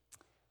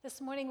This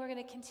morning we're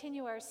going to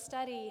continue our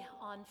study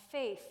on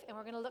faith, and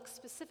we're going to look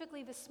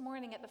specifically this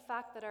morning at the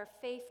fact that our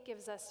faith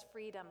gives us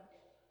freedom.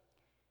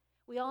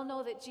 We all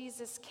know that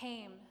Jesus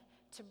came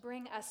to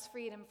bring us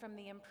freedom from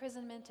the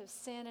imprisonment of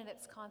sin and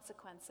its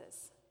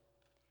consequences,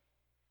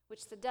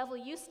 which the devil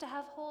used to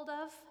have hold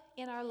of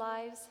in our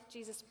lives.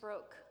 Jesus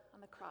broke on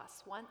the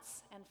cross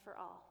once and for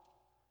all.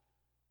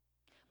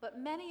 But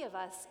many of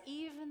us,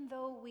 even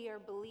though we are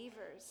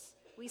believers,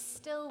 we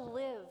still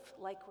live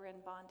like we're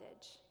in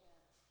bondage.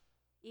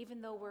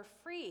 Even though we're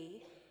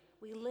free,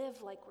 we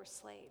live like we're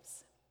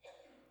slaves.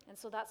 And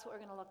so that's what we're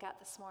going to look at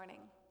this morning.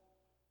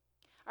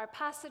 Our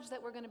passage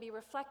that we're going to be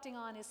reflecting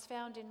on is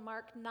found in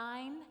Mark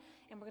 9,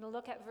 and we're going to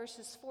look at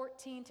verses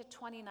 14 to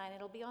 29.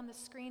 It'll be on the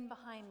screen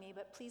behind me,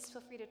 but please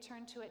feel free to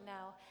turn to it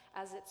now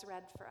as it's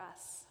read for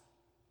us.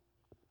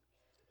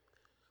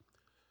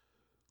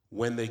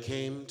 When they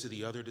came to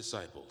the other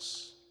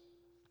disciples,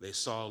 they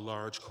saw a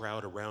large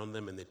crowd around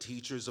them and the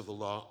teachers of the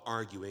law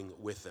arguing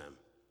with them.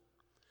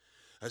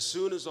 As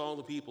soon as all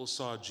the people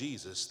saw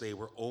Jesus, they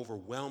were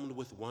overwhelmed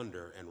with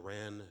wonder and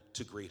ran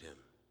to greet him.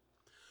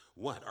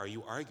 "What are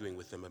you arguing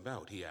with them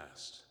about?" he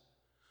asked.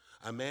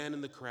 A man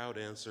in the crowd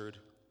answered,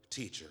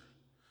 "Teacher,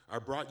 I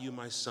brought you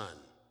my son,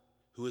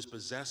 who is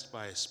possessed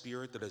by a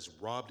spirit that has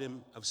robbed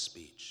him of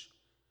speech.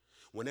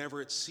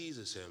 Whenever it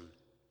seizes him,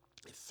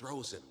 it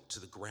throws him to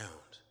the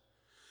ground.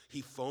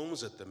 He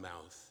foams at the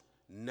mouth,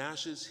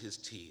 gnashes his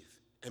teeth,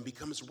 and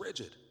becomes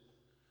rigid.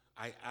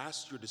 I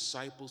asked your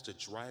disciples to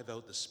drive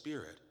out the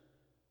spirit,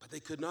 but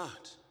they could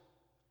not."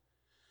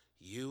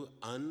 "You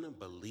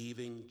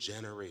unbelieving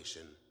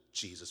generation,"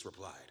 Jesus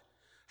replied,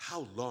 "how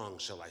long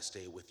shall I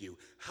stay with you?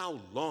 How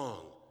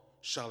long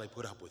shall I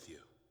put up with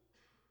you?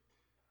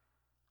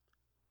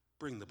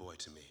 Bring the boy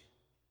to me."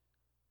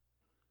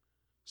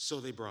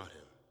 So they brought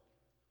him.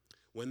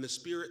 When the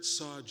spirit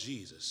saw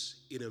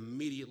Jesus, it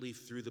immediately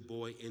threw the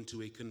boy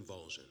into a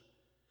convulsion.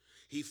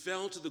 He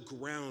fell to the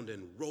ground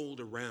and rolled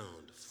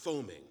around,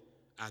 foaming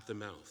at the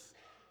mouth.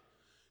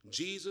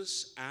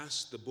 Jesus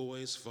asked the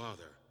boy's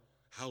father,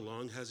 "How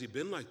long has he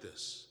been like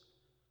this?"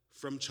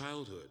 "From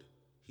childhood,"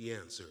 he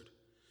answered.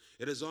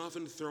 "It has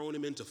often thrown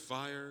him into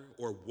fire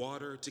or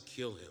water to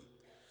kill him.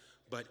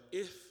 But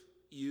if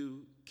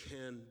you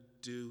can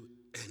do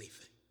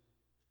anything,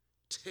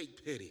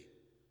 take pity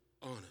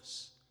on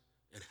us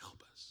and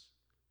help us."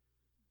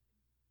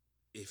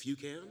 "If you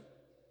can,"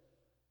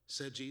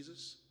 said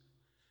Jesus,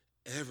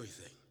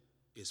 "everything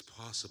is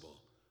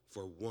possible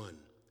for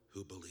one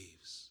who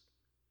believes."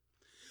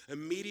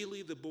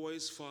 Immediately the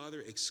boy's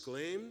father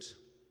exclaimed,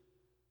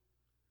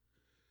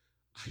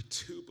 "I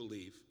do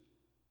believe.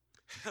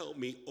 Help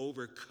me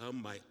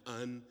overcome my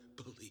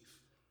unbelief."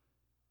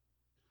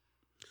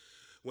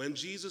 When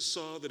Jesus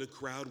saw that a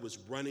crowd was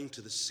running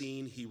to the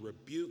scene, he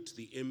rebuked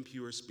the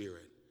impure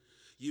spirit.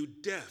 "You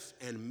deaf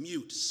and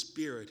mute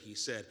spirit," he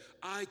said,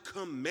 "I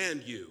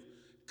command you,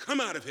 come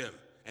out of him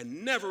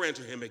and never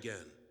enter him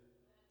again."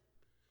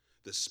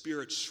 The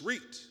spirit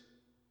shrieked,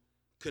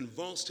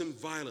 convulsed him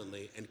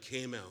violently, and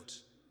came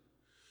out.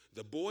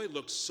 The boy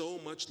looked so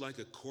much like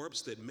a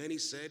corpse that many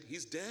said,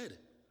 "He's dead."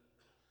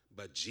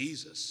 But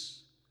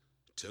Jesus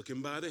took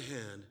him by the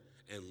hand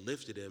and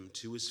lifted him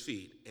to his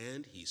feet,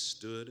 and he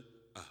stood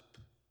up.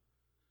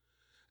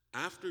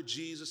 After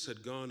Jesus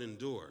had gone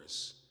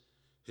indoors,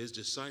 his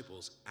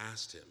disciples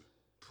asked him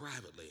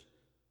privately,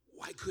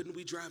 "Why couldn't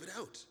we drive it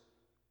out?"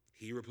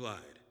 He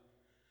replied,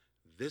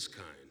 "This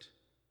kind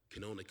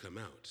can only come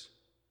out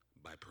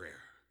by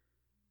prayer."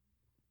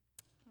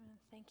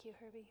 Thank you,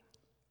 Herbie.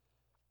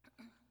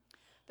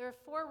 There are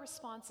 4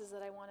 responses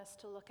that I want us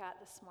to look at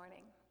this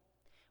morning.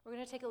 We're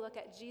going to take a look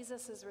at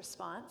Jesus'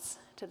 response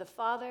to the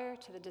Father,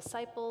 to the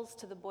disciples,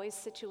 to the boy's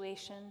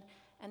situation,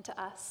 and to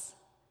us.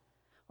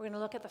 We're going to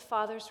look at the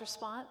Father's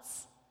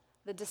response,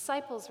 the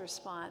disciples'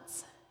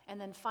 response, and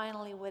then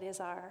finally, what is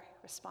our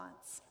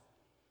response?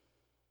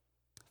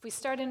 If we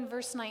start in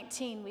verse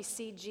 19, we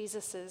see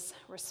Jesus'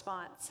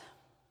 response.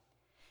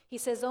 He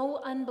says, "O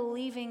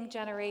unbelieving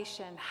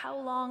generation, how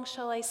long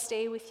shall I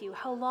stay with you?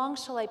 How long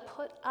shall I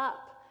put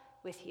up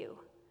with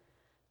you?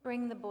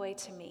 Bring the boy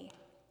to me."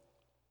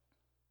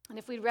 And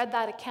if we'd read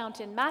that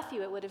account in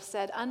Matthew, it would have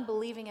said,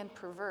 "Unbelieving and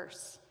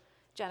perverse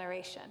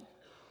generation."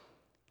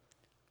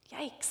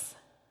 Yikes.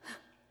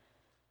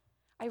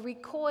 I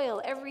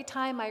recoil every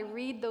time I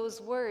read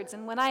those words.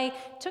 And when I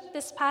took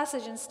this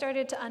passage and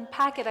started to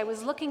unpack it, I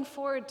was looking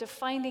forward to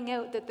finding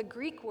out that the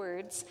Greek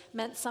words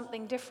meant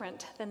something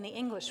different than the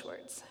English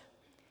words.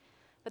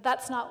 But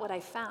that's not what I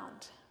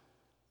found.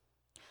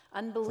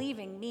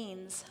 Unbelieving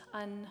means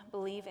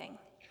unbelieving.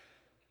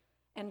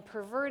 And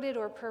perverted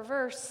or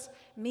perverse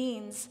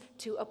means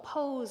to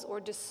oppose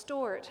or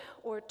distort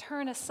or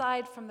turn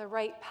aside from the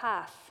right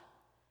path.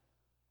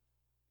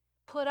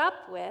 Put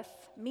up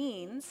with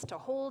means to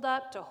hold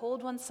up, to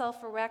hold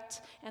oneself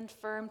erect and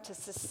firm, to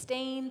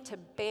sustain, to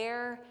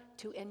bear,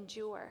 to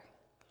endure.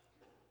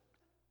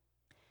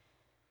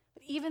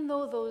 But even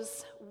though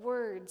those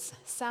words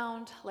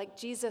sound like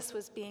Jesus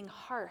was being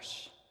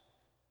harsh,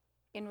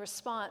 in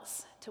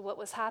response to what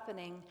was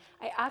happening,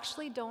 I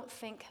actually don't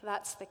think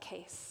that's the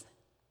case.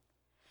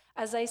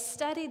 As I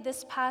studied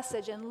this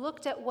passage and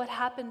looked at what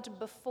happened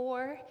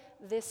before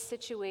this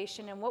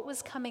situation and what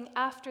was coming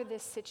after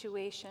this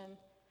situation,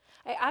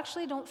 I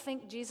actually don't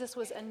think Jesus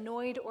was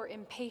annoyed or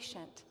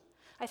impatient.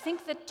 I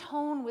think the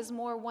tone was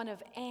more one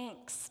of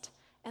angst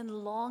and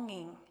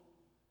longing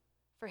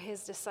for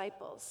his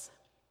disciples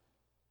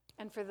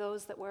and for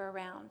those that were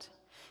around.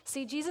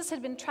 See, Jesus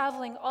had been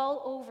traveling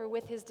all over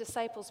with his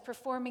disciples,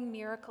 performing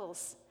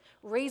miracles,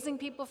 raising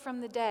people from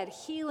the dead,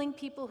 healing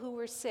people who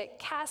were sick,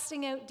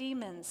 casting out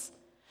demons.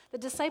 The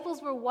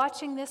disciples were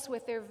watching this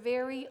with their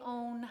very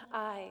own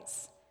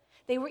eyes.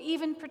 They were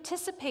even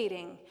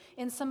participating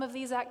in some of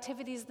these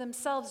activities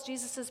themselves,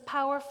 Jesus'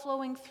 power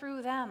flowing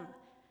through them,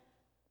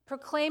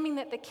 proclaiming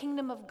that the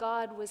kingdom of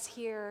God was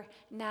here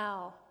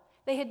now.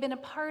 They had been a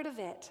part of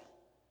it.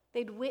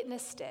 They'd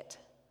witnessed it.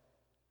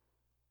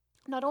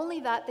 Not only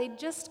that, they'd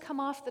just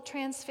come off the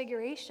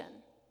transfiguration.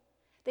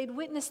 They'd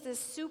witnessed this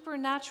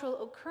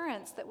supernatural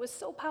occurrence that was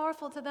so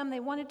powerful to them,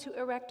 they wanted to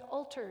erect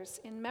altars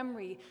in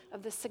memory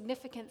of the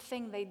significant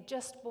thing they'd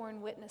just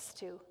borne witness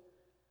to.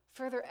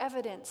 Further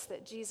evidence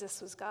that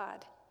Jesus was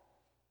God.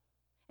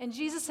 And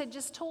Jesus had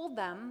just told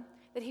them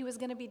that he was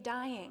going to be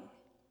dying.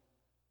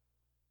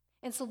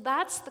 And so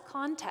that's the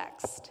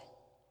context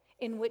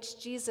in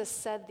which Jesus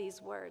said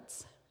these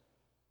words.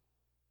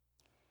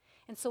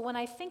 And so when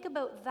I think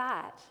about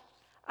that,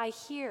 I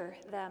hear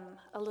them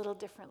a little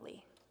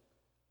differently.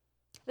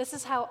 This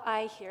is how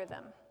I hear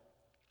them.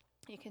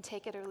 You can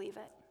take it or leave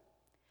it.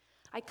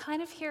 I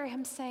kind of hear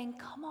him saying,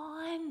 come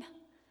on,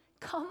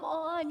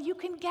 you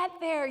can get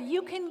there,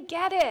 you can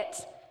get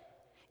it.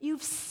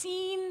 You've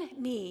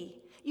seen me.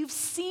 You've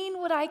seen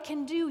what I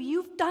can do.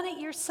 You've done it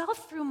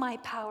yourself through my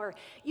power.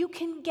 You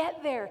can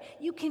get there.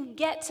 You can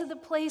get to the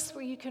place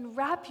where you can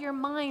wrap your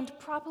mind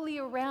properly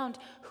around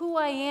who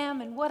I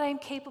am and what I'm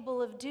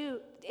capable of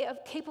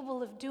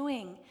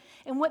doing,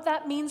 and what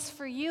that means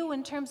for you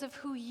in terms of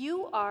who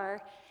you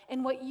are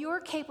and what you're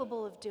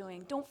capable of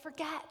doing. Don't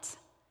forget,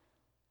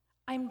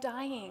 I'm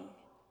dying,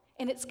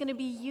 and it's going to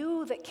be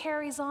you that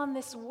carries on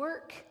this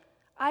work.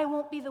 I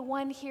won't be the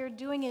one here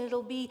doing it.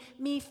 It'll be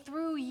me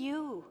through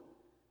you.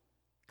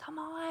 Come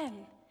on,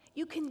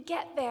 you can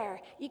get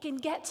there. You can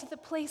get to the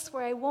place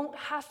where I won't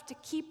have to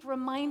keep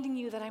reminding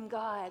you that I'm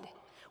God,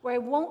 where I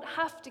won't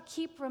have to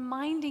keep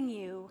reminding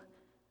you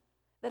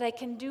that I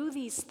can do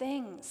these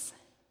things.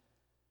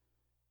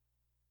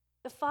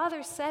 The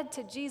Father said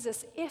to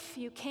Jesus, if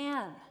you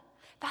can.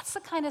 That's the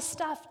kind of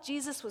stuff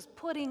Jesus was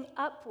putting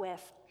up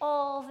with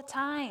all the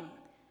time.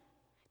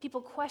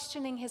 People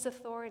questioning his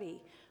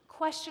authority,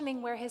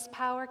 questioning where his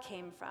power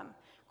came from,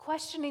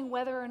 questioning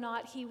whether or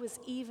not he was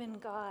even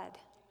God.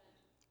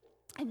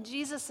 And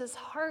Jesus'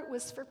 heart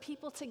was for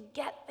people to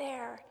get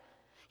there.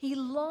 He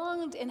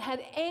longed and had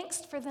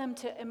angst for them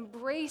to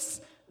embrace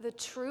the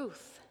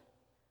truth.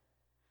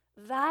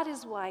 That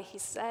is why he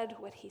said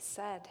what he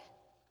said.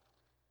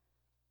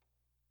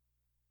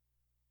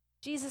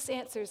 Jesus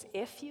answers,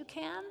 if you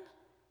can,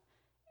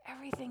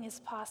 everything is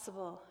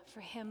possible for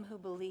him who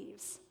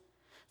believes.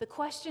 The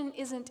question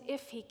isn't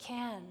if he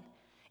can,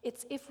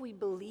 it's if we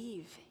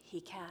believe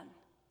he can.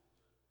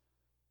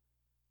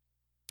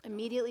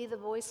 Immediately the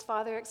boy's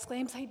father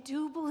exclaims, I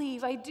do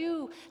believe, I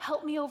do.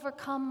 Help me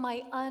overcome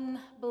my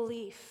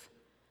unbelief.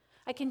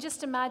 I can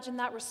just imagine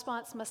that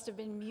response must have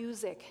been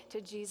music to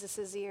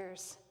Jesus'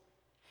 ears.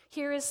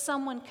 Here is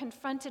someone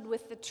confronted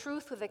with the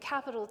truth with a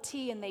capital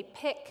T, and they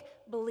pick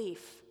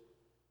belief.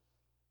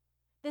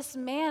 This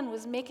man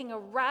was making a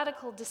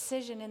radical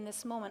decision in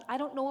this moment. I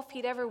don't know if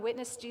he'd ever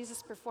witnessed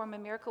Jesus perform a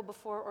miracle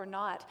before or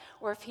not,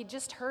 or if he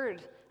just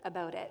heard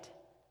about it.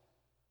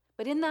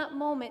 But in that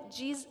moment,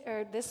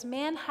 this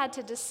man had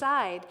to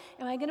decide,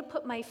 am I going to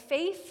put my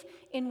faith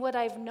in what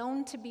I've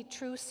known to be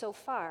true so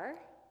far?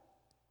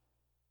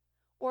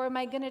 Or am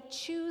I going to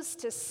choose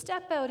to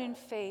step out in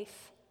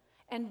faith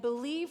and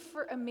believe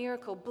for a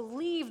miracle,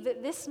 believe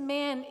that this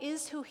man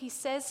is who he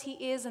says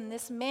he is, and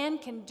this man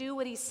can do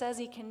what he says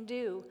he can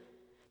do,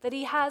 that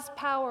he has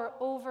power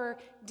over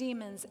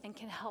demons and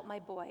can help my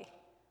boy?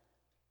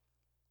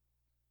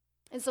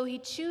 And so he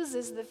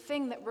chooses the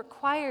thing that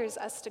requires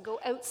us to go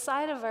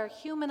outside of our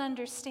human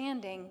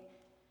understanding.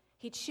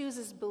 He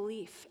chooses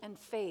belief and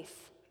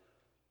faith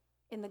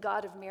in the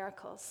God of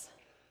miracles.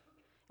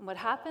 And what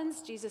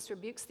happens? Jesus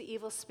rebukes the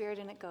evil spirit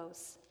and it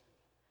goes.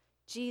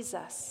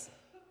 Jesus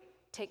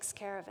takes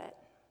care of it.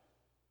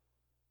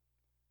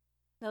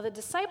 Now the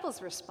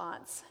disciples'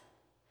 response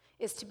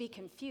is to be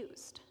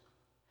confused.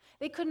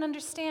 They couldn't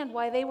understand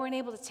why they weren't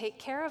able to take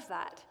care of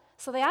that.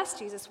 So they asked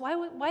Jesus, why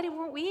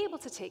weren't we able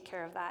to take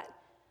care of that?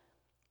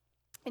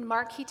 In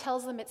Mark, he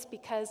tells them it's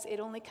because it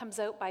only comes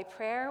out by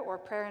prayer or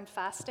prayer and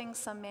fasting,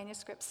 some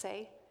manuscripts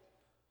say.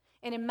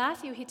 And in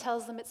Matthew, he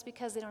tells them it's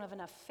because they don't have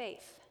enough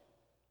faith.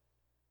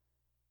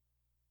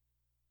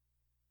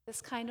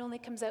 This kind only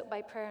comes out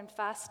by prayer and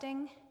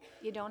fasting.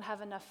 You don't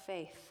have enough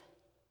faith.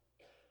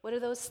 What do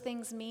those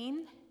things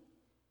mean?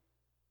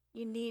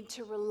 You need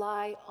to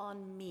rely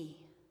on me.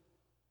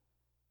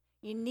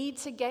 You need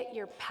to get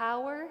your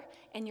power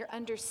and your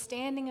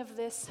understanding of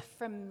this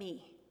from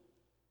me.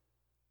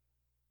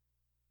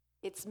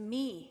 It's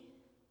me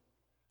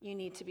you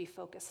need to be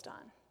focused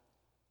on.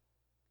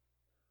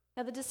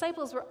 Now, the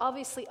disciples were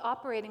obviously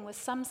operating with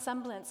some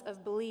semblance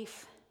of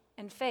belief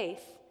and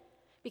faith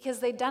because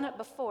they'd done it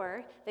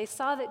before. They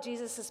saw that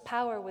Jesus'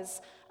 power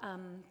was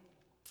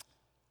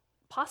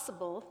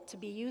possible to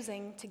be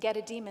using to get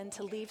a demon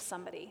to leave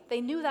somebody.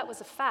 They knew that was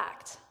a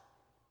fact.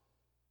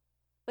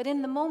 But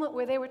in the moment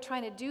where they were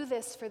trying to do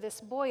this for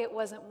this boy, it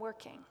wasn't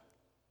working.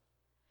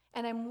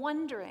 And I'm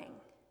wondering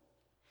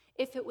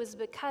if it was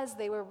because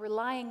they were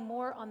relying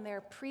more on their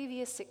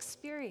previous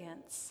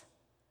experience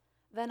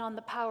than on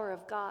the power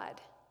of God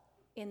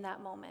in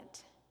that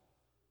moment.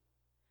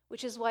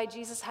 Which is why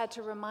Jesus had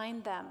to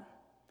remind them,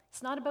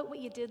 it's not about what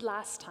you did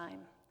last time.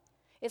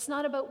 It's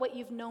not about what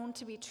you've known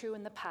to be true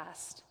in the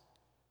past.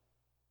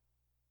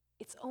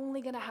 It's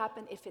only going to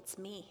happen if it's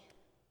me.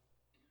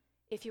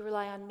 If you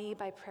rely on me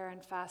by prayer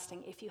and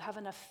fasting, if you have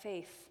enough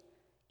faith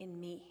in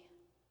me.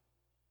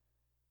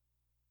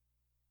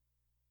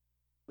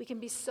 We can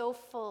be so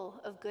full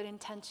of good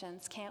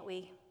intentions, can't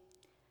we?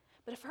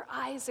 But if our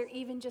eyes are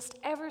even just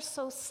ever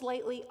so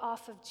slightly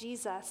off of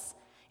Jesus,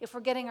 if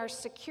we're getting our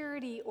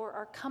security or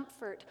our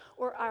comfort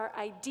or our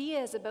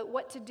ideas about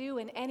what to do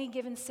in any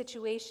given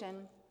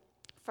situation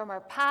from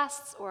our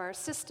pasts or our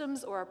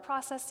systems or our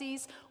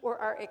processes or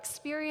our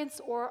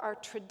experience or our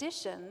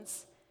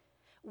traditions,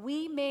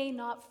 we may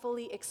not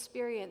fully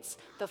experience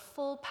the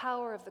full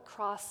power of the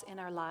cross in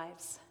our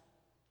lives.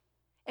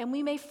 And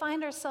we may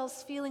find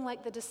ourselves feeling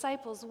like the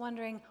disciples,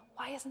 wondering,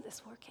 why isn't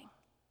this working?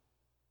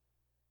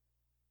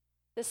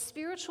 The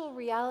spiritual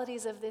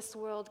realities of this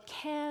world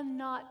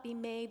cannot be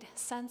made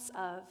sense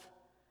of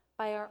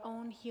by our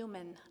own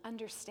human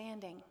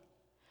understanding.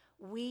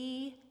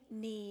 We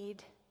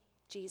need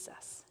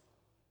Jesus.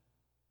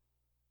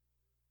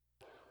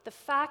 The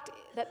fact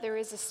that there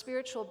is a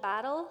spiritual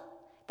battle,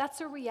 that's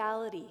a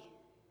reality.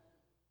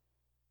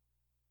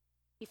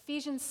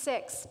 Ephesians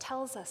 6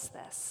 tells us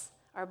this.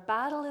 Our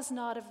battle is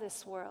not of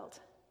this world.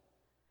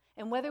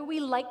 And whether we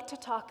like to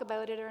talk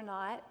about it or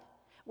not,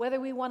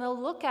 whether we want to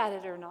look at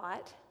it or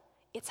not,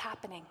 it's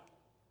happening.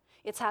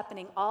 It's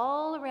happening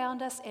all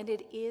around us, and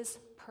it is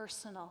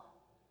personal.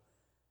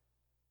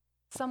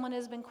 Someone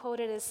has been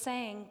quoted as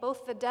saying,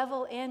 both the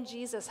devil and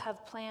Jesus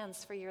have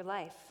plans for your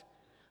life.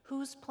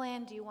 Whose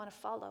plan do you want to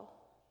follow?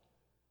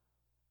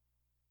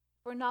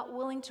 If we're not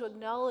willing to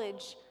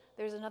acknowledge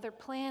there's another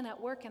plan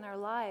at work in our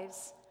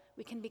lives,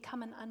 we can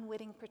become an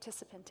unwitting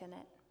participant in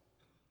it.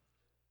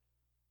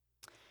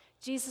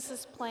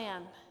 Jesus'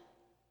 plan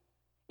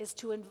is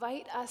to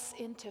invite us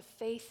into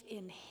faith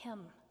in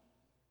him,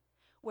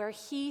 where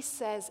he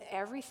says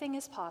everything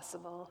is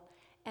possible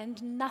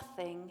and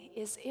nothing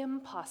is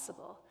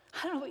impossible.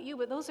 I don't know about you,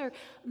 but those are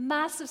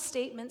massive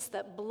statements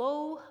that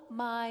blow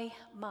my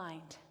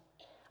mind.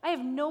 I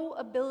have no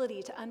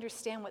ability to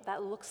understand what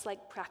that looks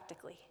like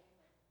practically.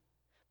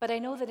 But I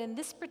know that in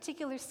this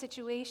particular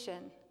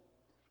situation,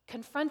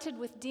 confronted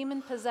with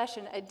demon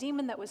possession, a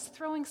demon that was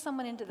throwing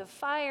someone into the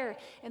fire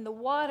and the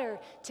water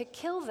to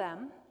kill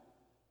them,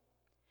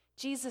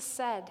 Jesus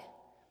said,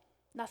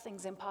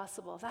 nothing's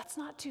impossible. That's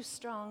not too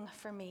strong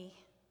for me.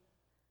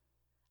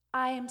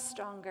 I am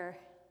stronger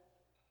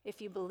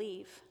if you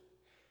believe.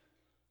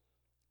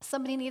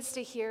 Somebody needs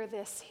to hear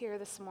this here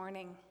this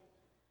morning.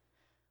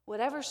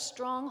 Whatever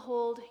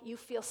stronghold you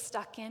feel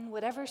stuck in,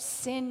 whatever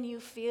sin you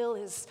feel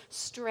is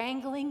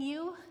strangling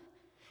you,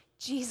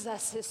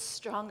 Jesus is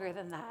stronger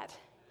than that.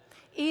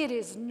 It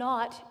is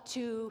not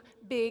too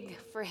big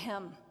for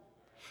him.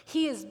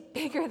 He is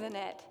bigger than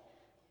it.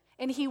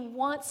 And he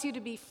wants you to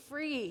be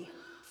free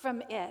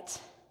from it.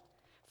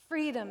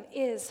 Freedom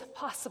is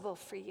possible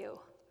for you.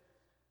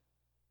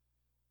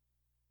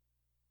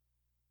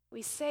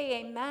 We say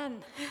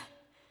amen,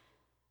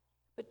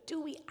 but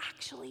do we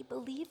actually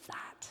believe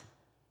that?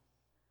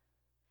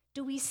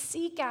 Do we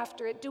seek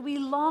after it? Do we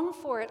long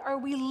for it? Are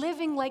we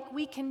living like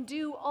we can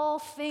do all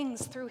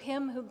things through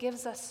him who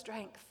gives us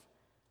strength?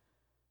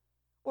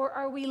 Or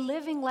are we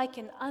living like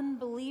an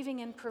unbelieving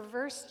and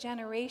perverse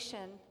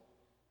generation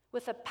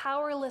with a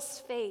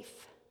powerless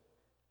faith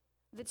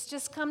that's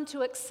just come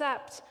to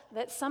accept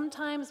that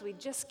sometimes we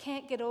just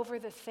can't get over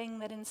the thing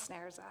that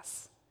ensnares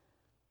us,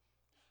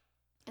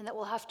 and that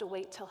we'll have to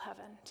wait till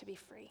heaven to be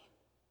free?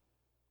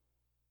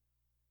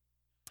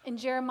 In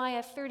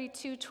Jeremiah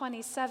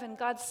 32:27,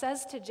 God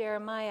says to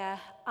Jeremiah,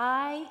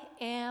 I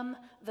am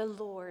the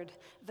Lord,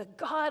 the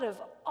God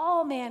of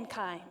all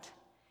mankind.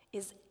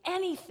 Is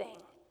anything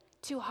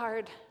too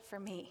hard for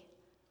me?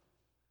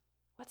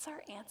 What's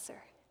our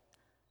answer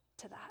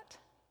to that?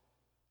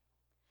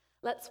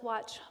 Let's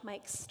watch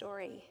Mike's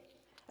story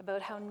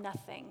about how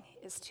nothing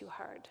is too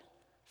hard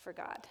for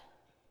God.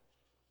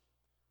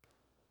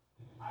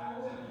 I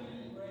wasn't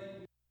feeling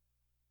great.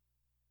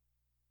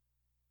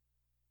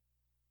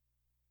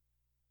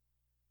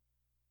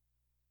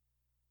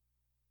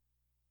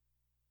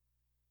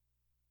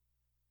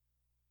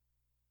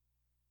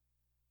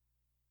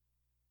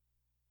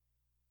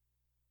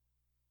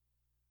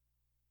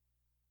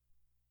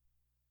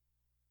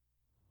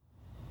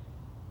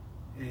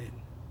 And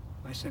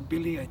I said,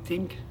 Billy, I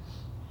think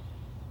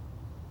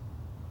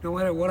no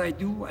matter what I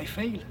do, I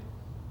fail.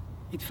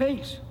 It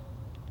fails.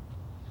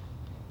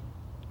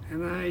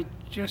 And I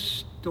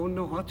just don't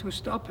know how to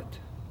stop it.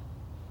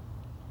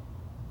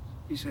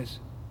 He says,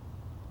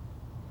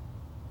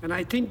 and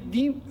I think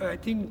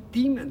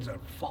demons are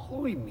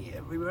following me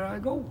everywhere I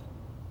go.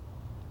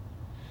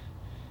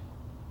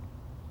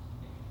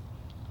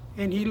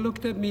 And he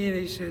looked at me and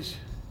he says,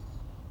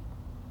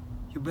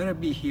 you better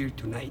be here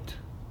tonight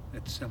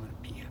at 7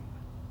 p.m.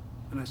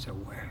 And I said,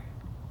 where?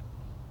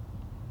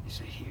 He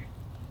said, here.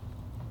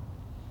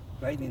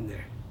 Right in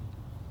there.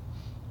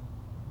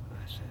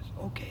 I says,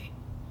 okay.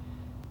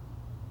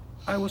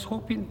 I was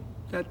hoping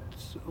that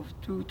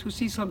to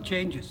see some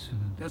changes.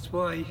 That's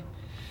why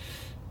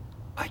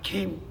I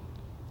came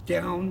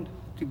down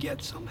to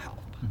get some help.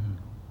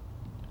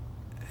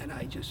 And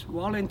I just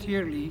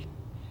voluntarily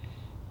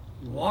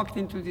walked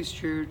into this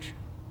church,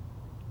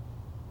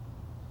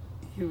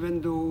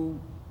 even though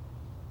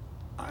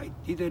I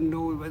didn't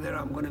know whether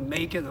I'm going to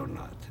make it or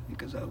not,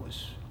 because I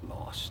was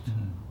lost.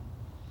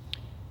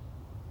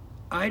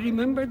 I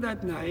remember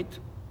that night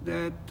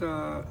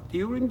that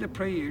during the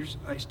prayers,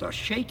 I started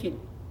shaking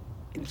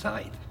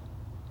inside.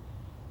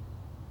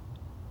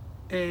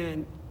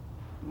 And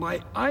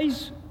my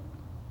eyes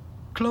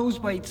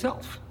closed by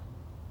itself.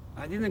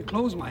 I didn't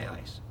close my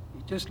eyes.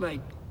 It just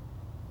like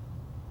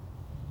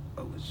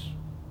I was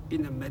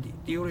in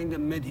during the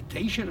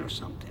meditation or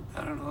something.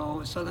 I don't know, all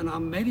of a sudden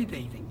I'm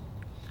meditating.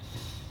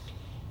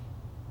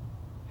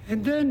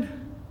 And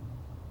then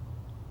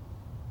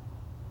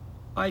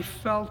I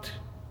felt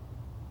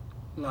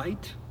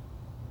light,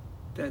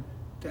 that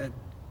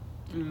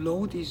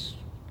load is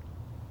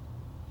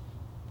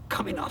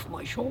coming off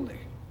my shoulder.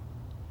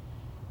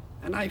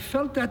 And I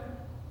felt that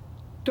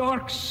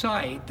dark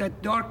side,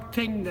 that dark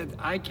thing that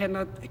I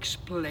cannot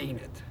explain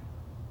it.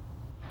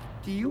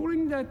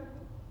 During that,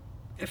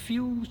 a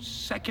few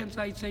seconds,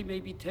 I'd say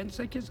maybe 10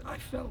 seconds, I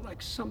felt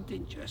like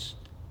something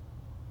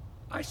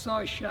I saw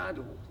a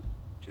shadow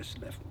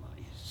just left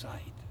my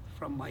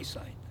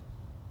side,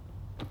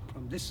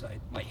 from this side,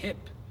 my hip.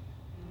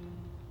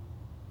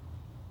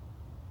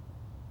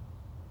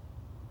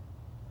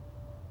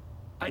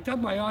 I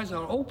thought my eyes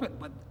are open,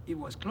 but it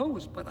was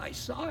closed, but I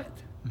saw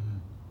it.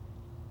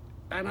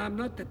 And I'm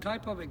not the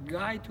type of a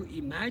guy to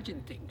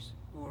imagine things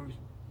or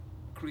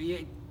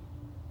create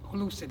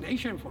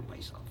hallucination for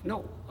myself.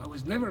 No, I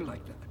was never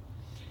like that.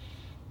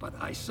 But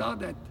I saw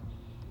that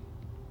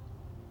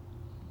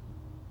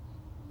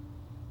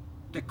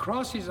the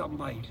cross is on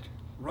my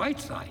right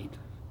side,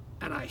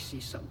 and I see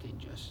something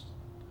just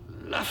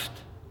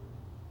left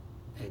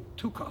and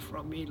took off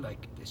from me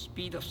like the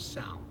speed of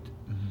sound.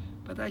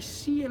 But I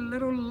see a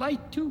little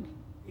light too.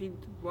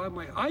 While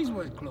my eyes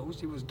were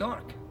closed, it was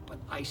dark. But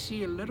I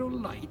see a little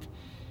light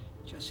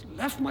just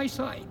left my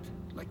side,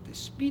 like the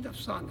speed of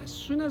sound. As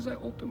soon as I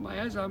opened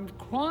my eyes, I'm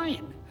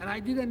crying, and I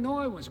didn't know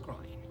I was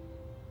crying.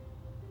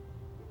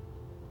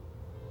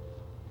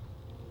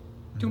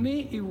 To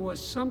me, it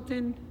was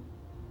something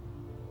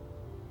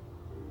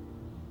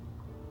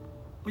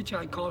which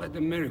I call it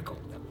a miracle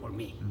for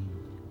me.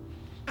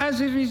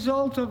 As a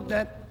result of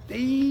that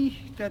day,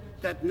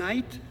 that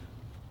night,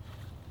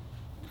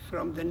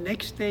 from the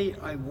next day,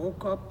 I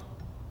woke up.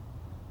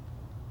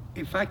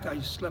 In fact, I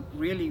slept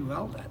really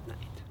well that night.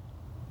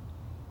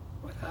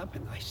 What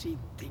happened? I see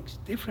things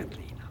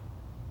differently now.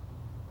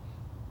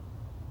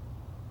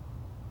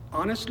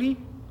 Honestly,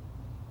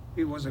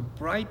 it was a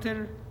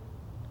brighter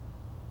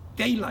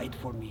daylight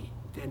for me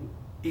than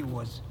it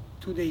was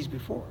 2 days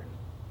before.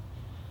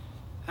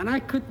 And I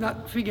could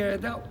not figure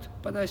it out,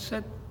 but I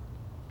said,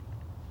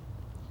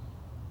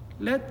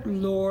 let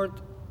Lord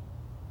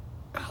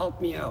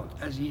help me out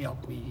as he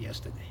helped me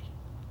yesterday.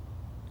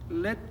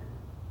 Let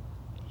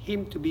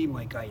him to be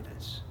my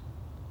guidance.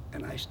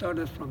 And I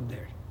started from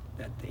there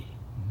that day.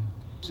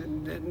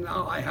 And then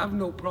now I have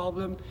no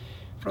problem.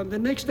 From the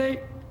next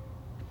day,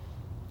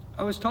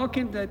 I was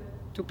talking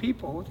to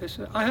people, they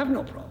said, I have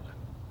no problem.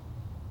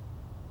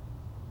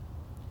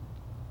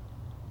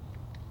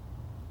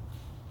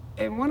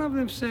 And one of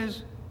them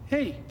says,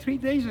 hey, 3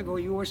 days ago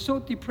you were so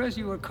depressed,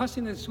 you were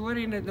cussing and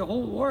swearing at the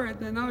whole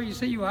world, and now you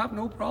say you have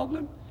no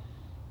problem?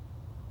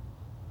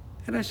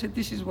 And I said,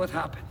 this is what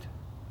happened.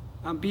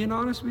 I'm being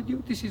honest with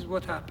you, this is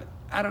what happened.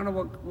 I don't know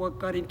what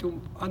got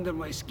under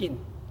my skin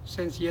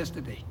since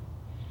yesterday.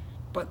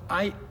 But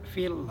I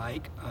feel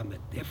like I'm a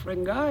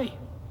different guy.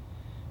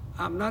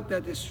 I'm not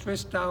that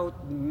stressed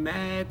out,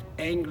 mad,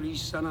 angry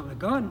son of a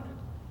gun.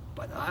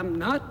 But I'm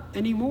not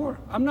anymore.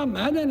 I'm not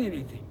mad at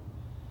anything.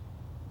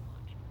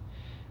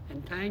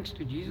 And thanks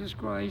to Jesus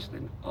Christ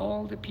and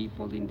all the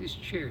people in this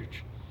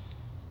church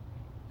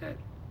that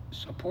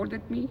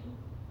supported me,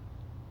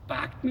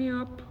 backed me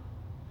up,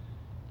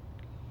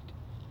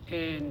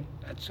 and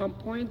at some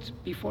point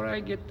before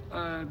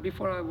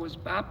I was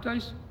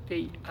baptized,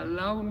 they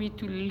allow me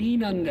to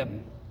lean on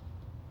them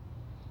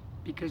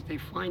because they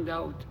find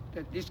out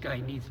that this guy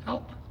needs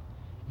help,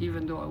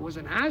 even though I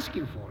wasn't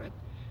asking for it,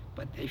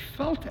 but they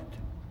felt it.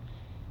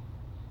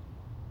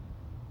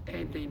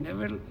 and they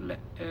never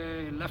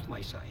left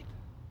my side.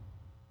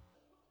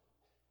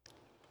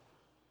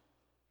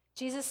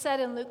 Jesus said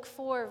in Luke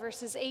 4,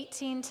 verses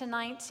 18 to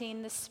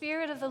 19, "The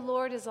Spirit of the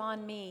Lord is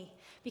on me,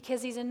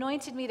 because he's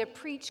anointed me to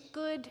preach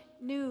good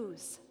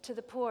news to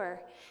the poor.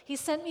 He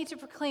sent me to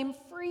proclaim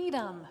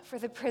freedom for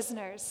the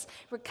prisoners,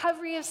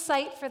 recovery of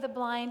sight for the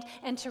blind,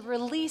 and to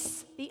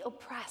release the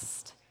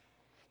oppressed,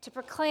 to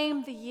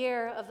proclaim the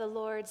year of the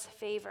Lord's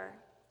favor."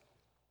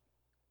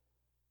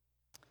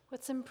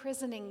 What's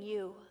imprisoning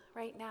you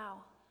right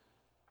now?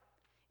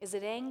 Is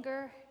it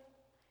anger?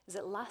 Is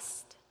it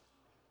lust?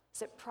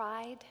 Is it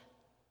pride?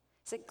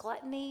 Is it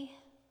gluttony?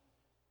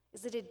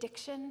 Is it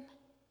addiction?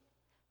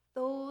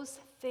 Those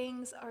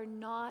things are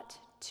not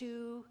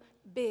too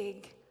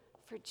big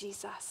for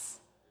Jesus.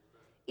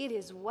 It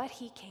is what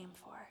he came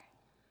for.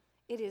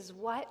 It is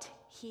what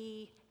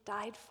he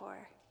died for.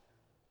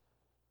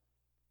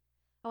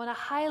 I want to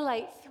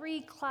highlight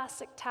 3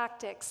 classic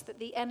tactics that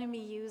the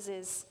enemy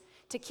uses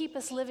to keep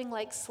us living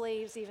like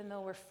slaves even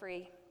though we're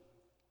free.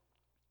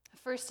 The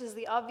first is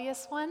the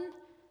obvious one.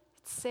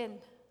 It's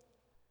sin.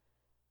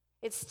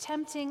 It's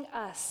tempting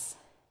us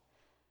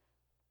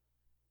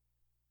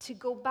to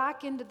go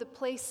back into the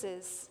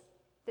places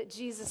that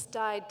Jesus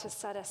died to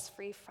set us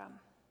free from.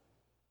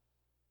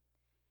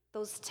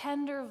 Those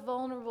tender,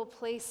 vulnerable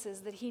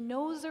places that he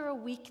knows are a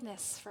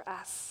weakness for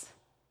us.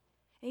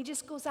 And he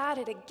just goes at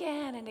it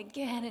again and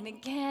again and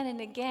again and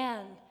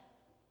again,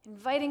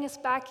 inviting us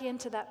back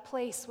into that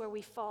place where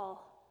we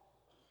fall,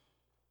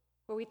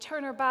 where we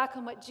turn our back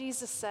on what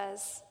Jesus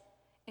says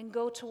and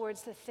go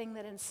towards the thing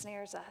that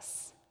ensnares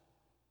us.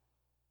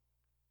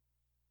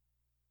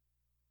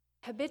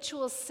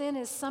 Habitual sin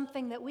is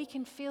something that we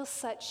can feel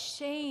such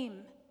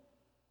shame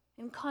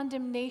and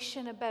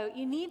condemnation about.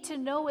 You need to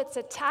know it's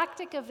a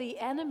tactic of the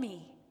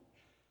enemy.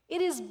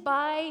 It is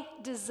by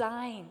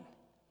design.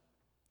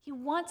 He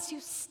wants you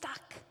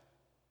stuck.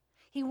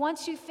 He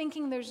wants you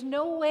thinking there's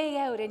no way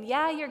out, and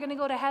yeah, you're going to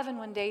go to heaven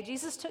one day.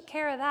 Jesus took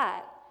care of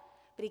that,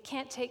 but he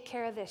can't take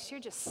care of this.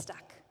 You're just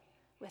stuck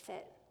with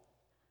it.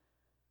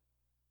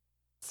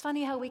 It's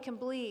funny how we can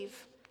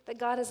believe that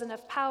God has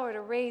enough power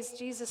to raise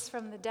Jesus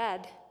from the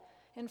dead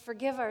and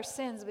forgive our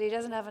sins, but he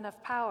doesn't have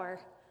enough power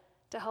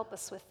to help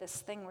us with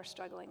this thing we're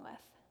struggling with.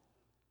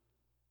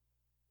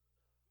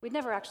 We'd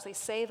never actually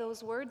say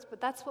those words, but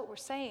that's what we're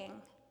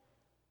saying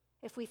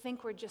if we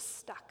think we're just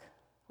stuck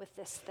with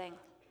this thing.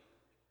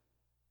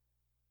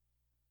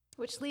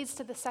 Which leads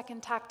to the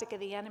second tactic of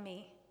the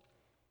enemy,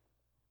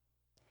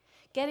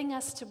 getting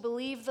us to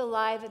believe the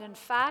lie that in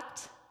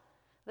fact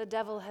the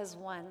devil has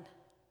won.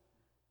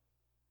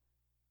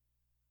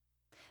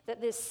 That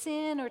this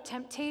sin or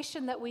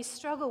temptation that we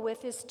struggle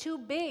with is too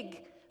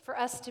big for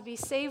us to be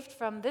saved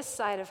from this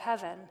side of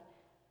heaven,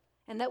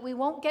 and that we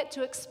won't get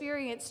to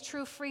experience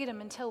true freedom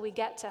until we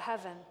get to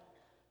heaven.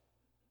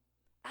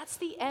 That's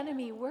the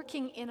enemy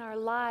working in our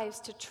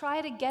lives to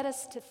try to get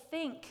us to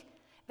think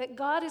that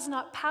God is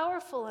not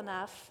powerful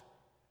enough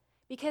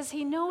because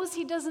he knows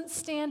he doesn't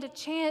stand a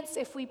chance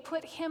if we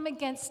put him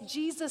against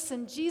Jesus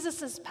and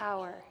Jesus'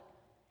 power.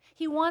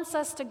 He wants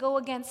us to go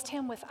against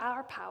him with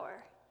our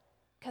power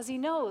because he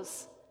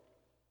knows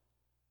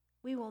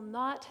we will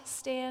not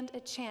stand a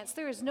chance.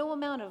 There is no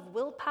amount of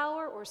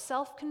willpower or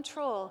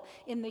self-control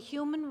in the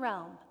human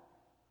realm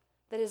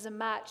that is a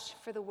match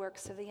for the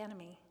works of the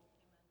enemy.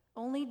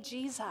 Only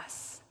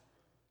Jesus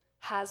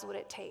has what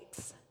it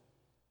takes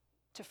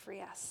to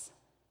free us.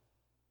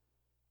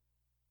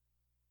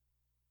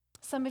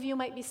 Some of you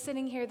might be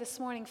sitting here this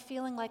morning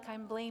feeling like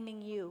I'm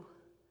blaming you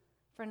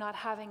for not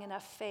having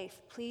enough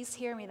faith. Please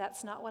hear me,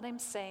 that's not what I'm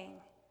saying.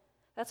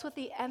 That's what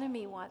the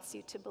enemy wants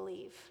you to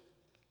believe,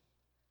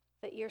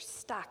 that you're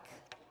stuck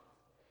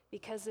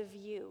because of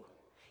you.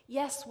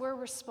 Yes, we're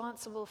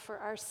responsible for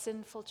our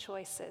sinful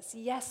choices.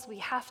 Yes, we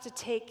have to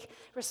take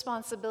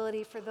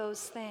responsibility for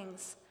those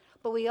things.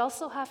 But we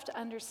also have to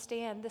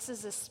understand this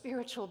is a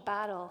spiritual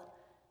battle.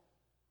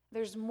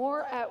 There's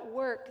more at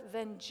work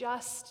than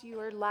just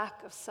your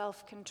lack of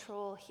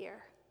self-control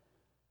here.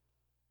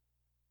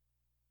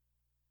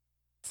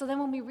 So then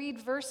when we read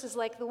verses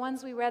like the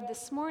ones we read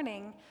this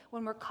morning,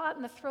 when we're caught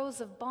in the throes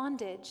of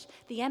bondage,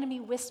 the enemy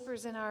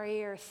whispers in our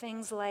ear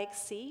things like,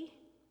 "See,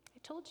 I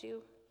told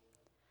you,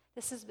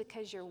 this is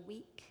because you're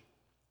weak.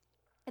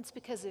 It's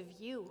because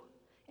of you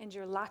and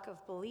your lack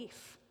of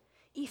belief.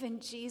 Even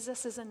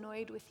Jesus is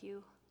annoyed with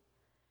you.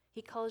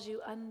 He calls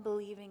you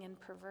unbelieving and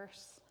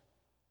perverse.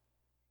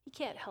 He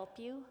can't help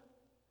you.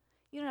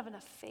 You don't have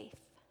enough faith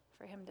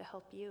for him to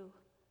help you."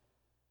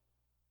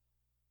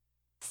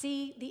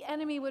 See, the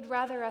enemy would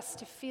rather us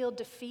to feel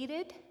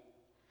defeated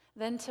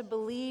than to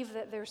believe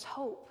that there's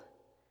hope,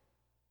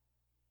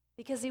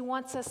 because he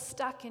wants us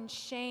stuck in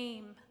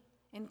shame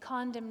and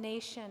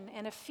condemnation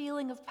and a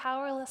feeling of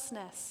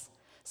powerlessness,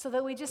 so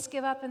that we just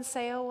give up and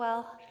say, "Oh,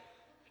 well,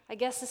 I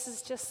guess this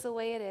is just the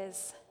way it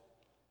is.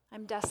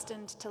 I'm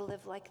destined to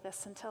live like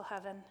this until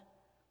heaven."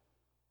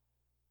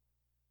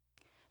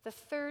 The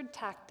third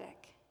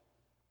tactic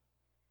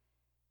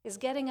is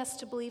getting us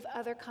to believe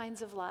other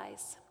kinds of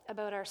lies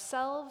about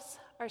ourselves,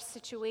 our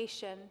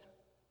situation,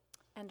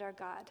 and our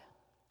God.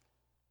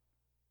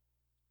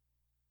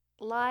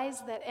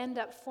 Lies that end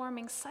up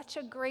forming such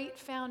a great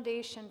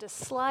foundation to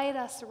slide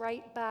us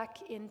right back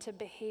into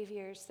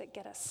behaviors that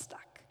get us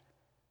stuck.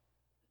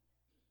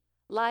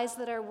 Lies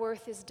that our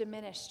worth is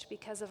diminished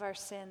because of our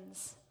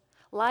sins.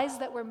 Lies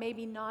that we're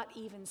maybe not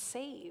even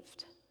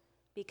saved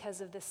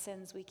because of the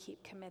sins we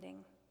keep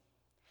committing.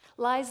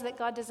 Lies that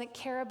God doesn't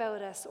care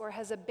about us or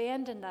has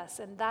abandoned us,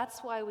 and that's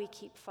why we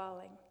keep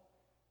falling.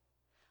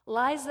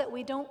 Lies that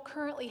we don't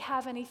currently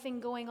have anything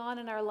going on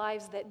in our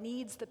lives that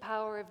needs the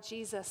power of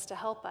Jesus to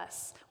help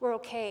us. We're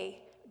okay.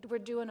 We're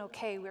doing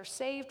okay. We're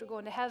saved. We're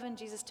going to heaven.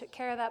 Jesus took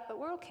care of that, but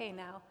we're okay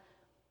now.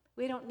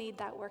 We don't need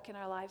that work in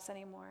our lives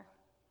anymore.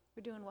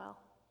 We're doing well.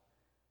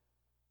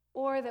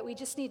 Or that we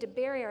just need to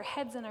bury our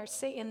heads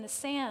in the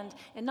sand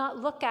and not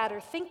look at or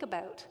think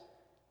about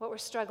what we're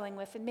struggling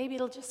with, and maybe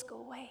it'll just go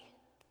away.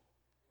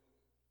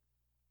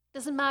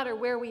 Doesn't matter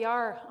where we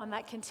are on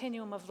that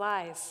continuum of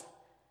lies,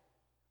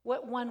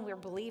 what one we're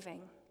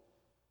believing.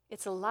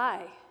 It's a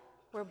lie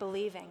we're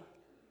believing.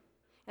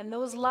 And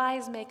those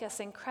lies make us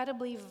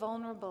incredibly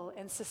vulnerable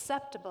and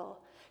susceptible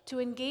to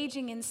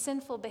engaging in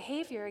sinful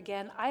behavior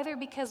again, either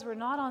because we're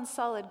not on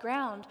solid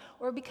ground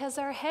or because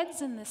our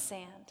head's in the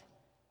sand.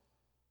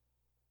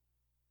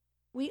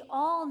 We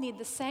all need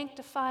the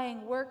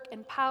sanctifying work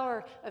and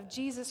power of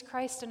Jesus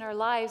Christ in our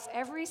lives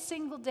every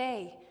single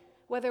day,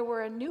 whether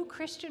we're a new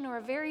Christian or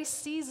a very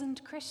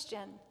seasoned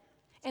Christian.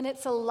 And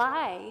it's a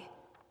lie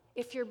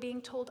if you're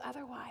being told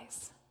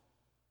otherwise.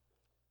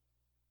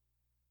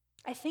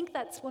 I think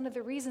that's one of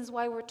the reasons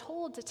why we're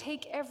told to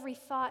take every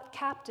thought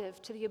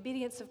captive to the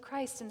obedience of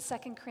Christ in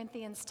 2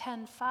 Corinthians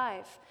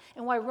 10:5,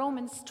 and why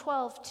Romans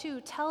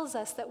 12:2 tells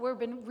us that we're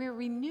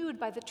renewed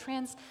by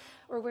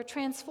we're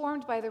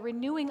transformed by the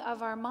renewing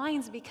of our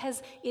minds,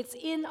 because it's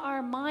in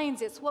our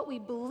minds, it's what we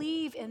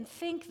believe and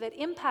think that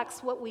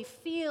impacts what we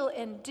feel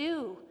and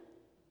do.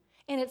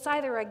 And it's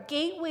either a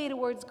gateway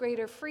towards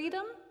greater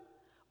freedom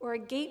or a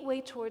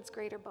gateway towards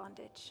greater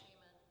bondage.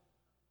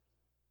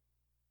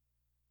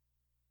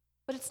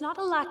 But it's not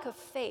a lack of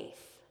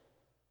faith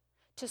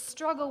to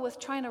struggle with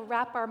trying to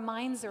wrap our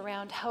minds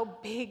around how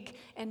big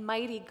and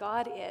mighty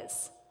God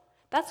is.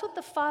 That's what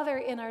the father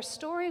in our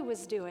story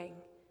was doing.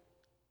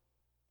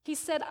 He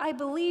said, I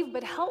believe,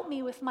 but help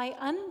me with my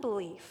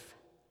unbelief.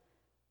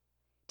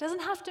 It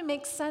doesn't have to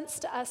make sense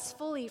to us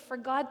fully for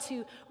God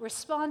to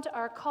respond to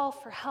our call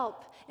for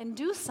help and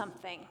do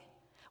something.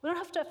 We don't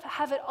have to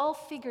have it all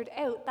figured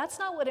out. That's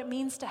not what it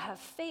means to have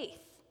faith.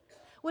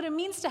 What it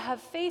means to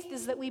have faith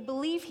is that we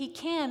believe he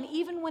can,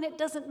 even when it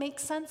doesn't make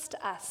sense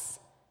to us.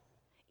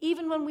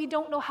 Even when we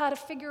don't know how to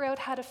figure out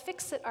how to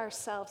fix it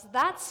ourselves.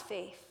 That's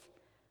faith.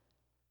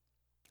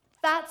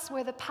 That's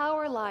where the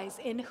power lies,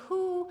 in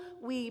who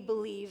we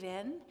believe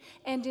in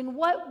and in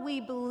what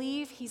we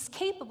believe he's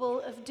capable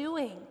of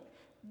doing.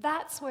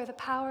 That's where the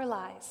power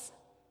lies.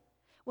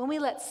 When we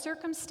let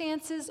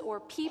circumstances or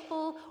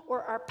people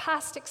or our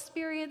past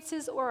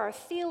experiences or our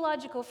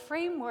theological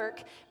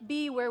framework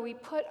be where we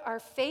put our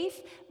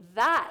faith,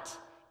 that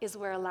is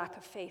where a lack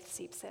of faith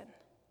seeps in.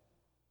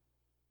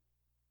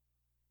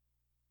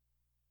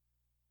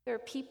 There are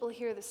people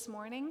here this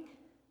morning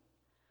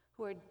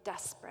who are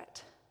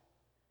desperate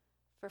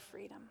for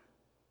freedom.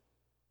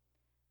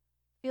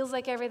 Feels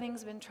like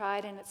everything's been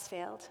tried and it's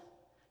failed.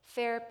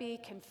 Therapy,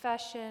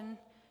 confession,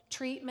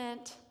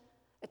 treatment,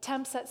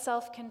 attempts at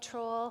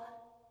self-control,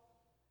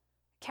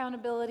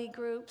 accountability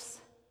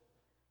groups,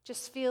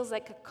 just feels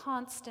like a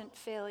constant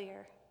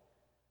failure.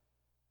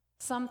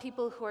 Some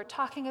people who are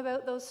talking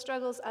about those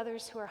struggles,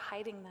 others who are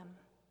hiding them,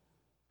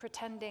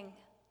 pretending.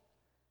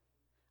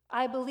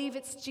 I believe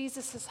it's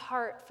Jesus'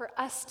 heart for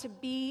us to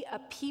be a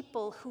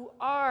people who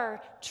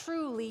are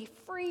truly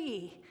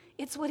free.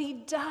 It's what he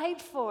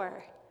died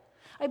for.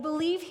 I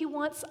believe he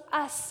wants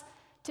us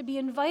to be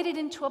invited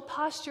into a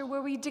posture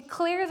where we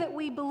declare that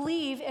we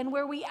believe and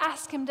where we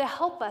ask him to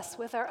help us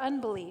with our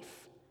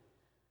unbelief.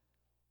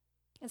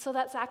 And so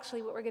that's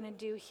actually what we're going to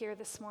do here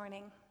this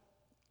morning.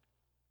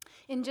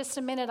 In just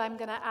a minute, I'm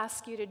going to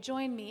ask you to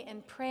join me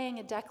in praying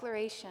a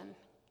declaration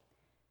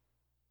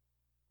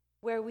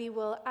where we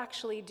will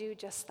actually do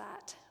just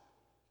that.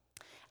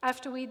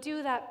 After we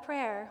do that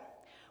prayer,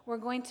 we're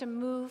going to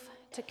move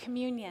to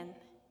communion,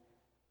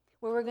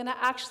 where we're going to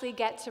actually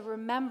get to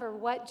remember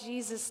what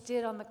Jesus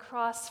did on the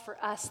cross for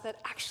us that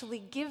actually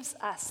gives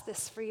us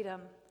this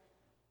freedom.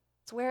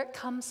 It's where it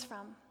comes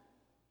from.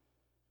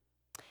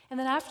 And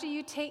then after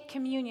you take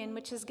communion,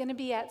 which is going to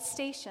be at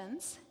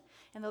stations,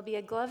 and there'll be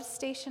a glove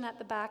station at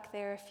the back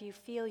there if you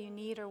feel you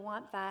need or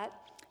want that,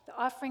 the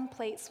offering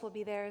plates will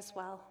be there as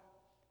well.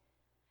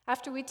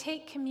 After we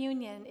take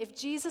communion, if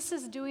Jesus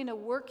is doing a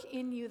work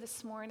in you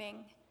this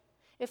morning,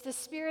 if the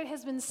Spirit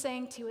has been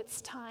saying to you,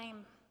 it's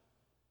time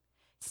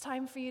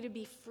for you to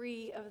be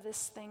free of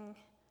this thing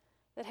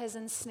that has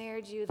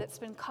ensnared you, that's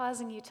been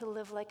causing you to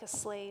live like a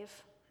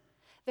slave.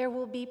 There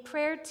will be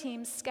prayer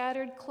teams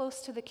scattered close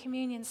to the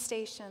communion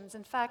stations.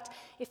 In fact,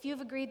 if you've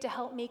agreed to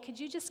help me, could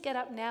you just get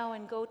up now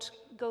and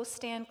go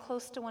stand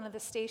close to one of the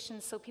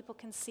stations so people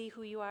can see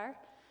who you are?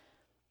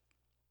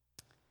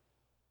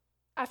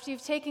 After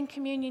you've taken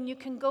communion, you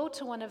can go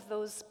to one of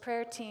those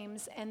prayer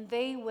teams and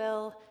they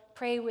will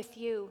pray with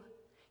you.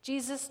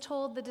 Jesus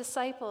told the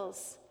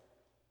disciples,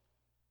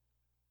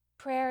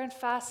 prayer and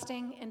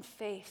fasting and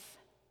faith.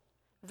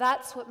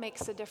 That's what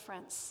makes a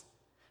difference.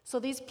 So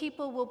these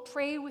people will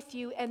pray with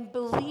you and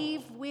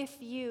believe with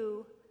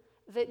you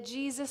that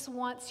Jesus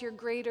wants your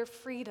greater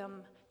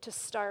freedom to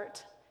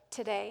start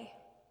today.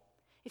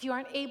 If you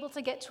aren't able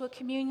to get to a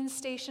communion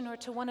station or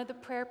to one of the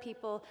prayer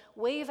people,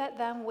 wave at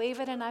them, wave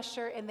at an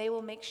usher, and they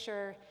will make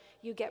sure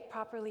you get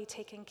properly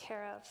taken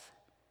care of.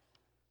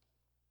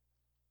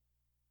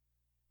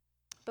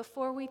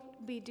 Before we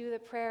do the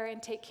prayer and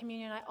take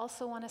communion, I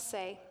also want to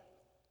say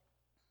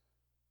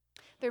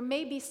there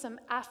may be some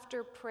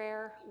after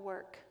prayer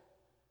work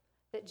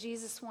that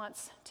Jesus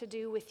wants to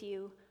do with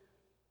you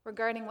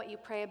regarding what you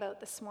pray about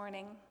this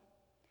morning.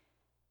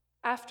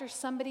 After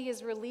somebody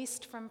is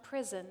released from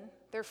prison,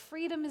 their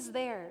freedom is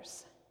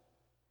theirs,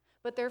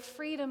 but their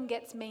freedom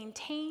gets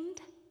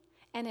maintained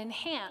and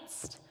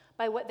enhanced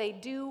by what they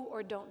do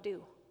or don't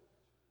do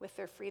with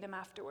their freedom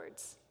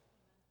afterwards.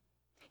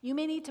 You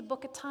may need to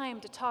book a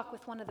time to talk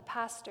with one of the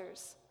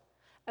pastors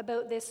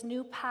about this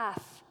new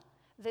path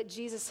that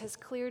Jesus has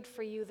cleared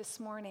for you this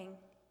morning.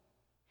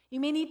 You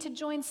may need to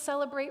join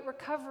Celebrate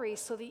Recovery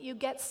so that you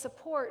get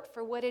support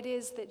for what it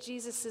is that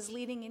Jesus is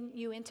leading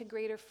you into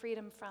greater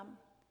freedom from.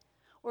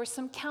 Or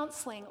some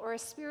counseling, or a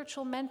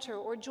spiritual mentor,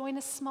 or join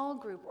a small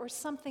group, or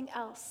something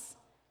else.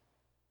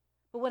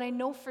 But what I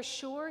know for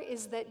sure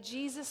is that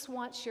Jesus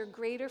wants your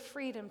greater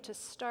freedom to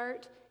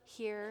start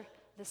here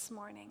this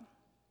morning.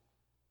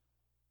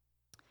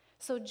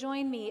 So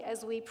join me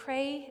as we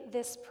pray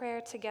this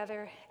prayer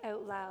together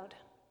out loud.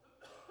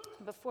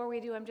 Before we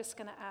do, I'm just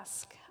going to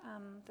ask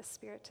the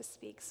Spirit to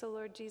speak. So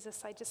Lord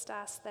Jesus, I just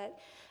ask that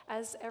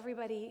as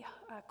everybody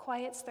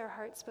quiets their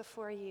hearts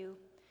before you,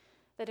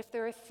 that if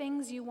there are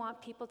things you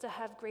want people to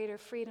have greater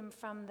freedom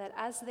from, that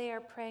as they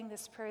are praying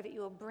this prayer, that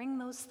you will bring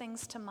those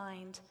things to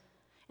mind,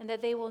 and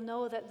that they will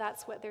know that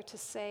that's what they're to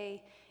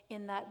say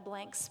in that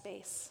blank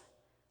space,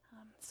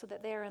 so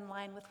that they are in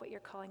line with what you're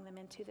calling them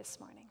into this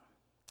morning.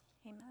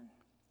 Amen.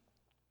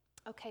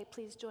 Okay,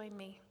 please join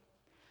me.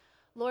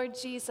 Lord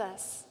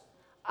Jesus,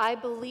 I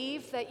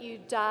believe that you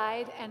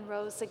died and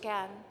rose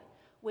again,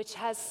 which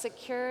has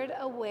secured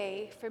a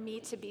way for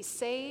me to be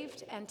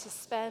saved and to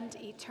spend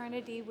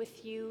eternity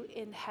with you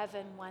in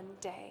heaven one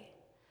day.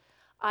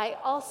 I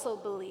also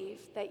believe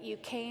that you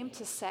came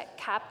to set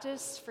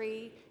captives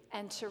free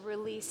and to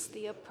release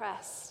the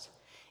oppressed.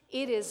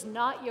 It is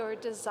not your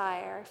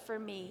desire for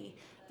me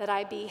that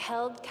I be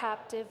held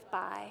captive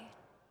by.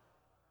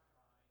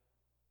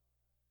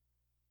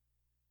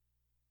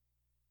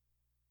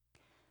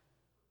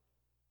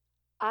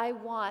 I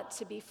want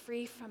to be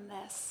free from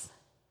this.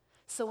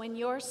 So in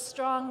your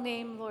strong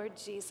name, Lord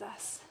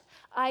Jesus,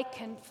 I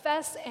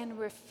confess and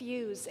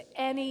refuse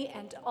any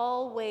and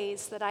all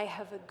ways that I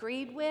have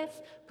agreed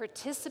with,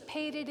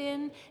 participated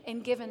in,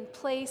 and given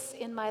place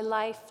in my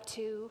life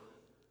to.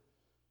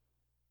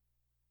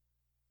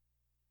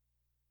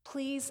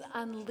 Please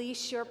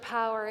unleash your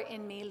power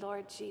in me,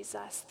 Lord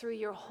Jesus, through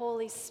your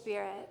Holy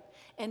Spirit,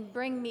 and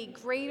bring me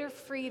greater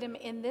freedom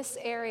in this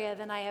area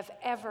than I have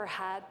ever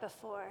had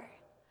before.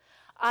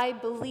 I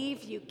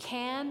believe you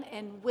can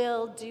and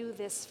will do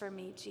this for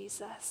me,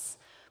 Jesus.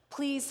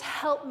 Please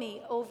help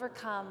me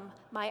overcome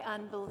my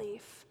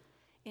unbelief.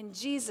 In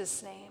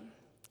Jesus' name,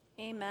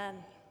 amen.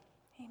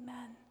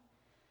 Amen.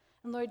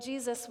 And Lord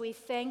Jesus, we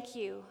thank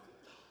you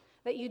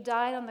that you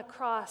died on the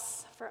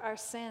cross for our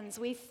sins.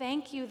 We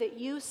thank you that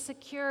you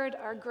secured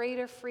our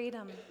greater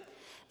freedom,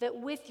 that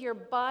with your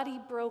body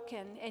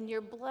broken and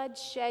your blood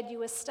shed,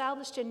 you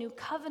established a new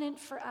covenant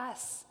for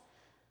us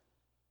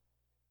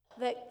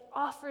that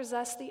offers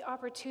us the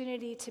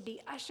opportunity to be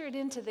ushered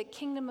into the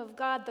kingdom of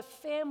God, the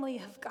family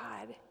of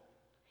God,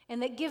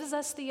 and that gives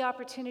us the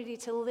opportunity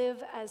to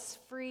live as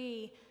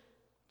free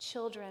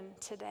children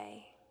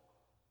today.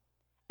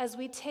 As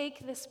we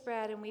take this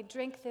bread and we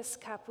drink this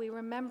cup, we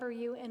remember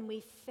you and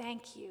we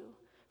thank you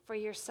for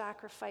your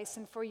sacrifice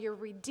and for your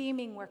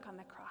redeeming work on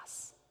the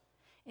cross.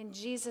 In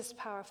Jesus'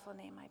 powerful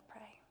name I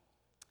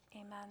pray.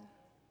 Amen.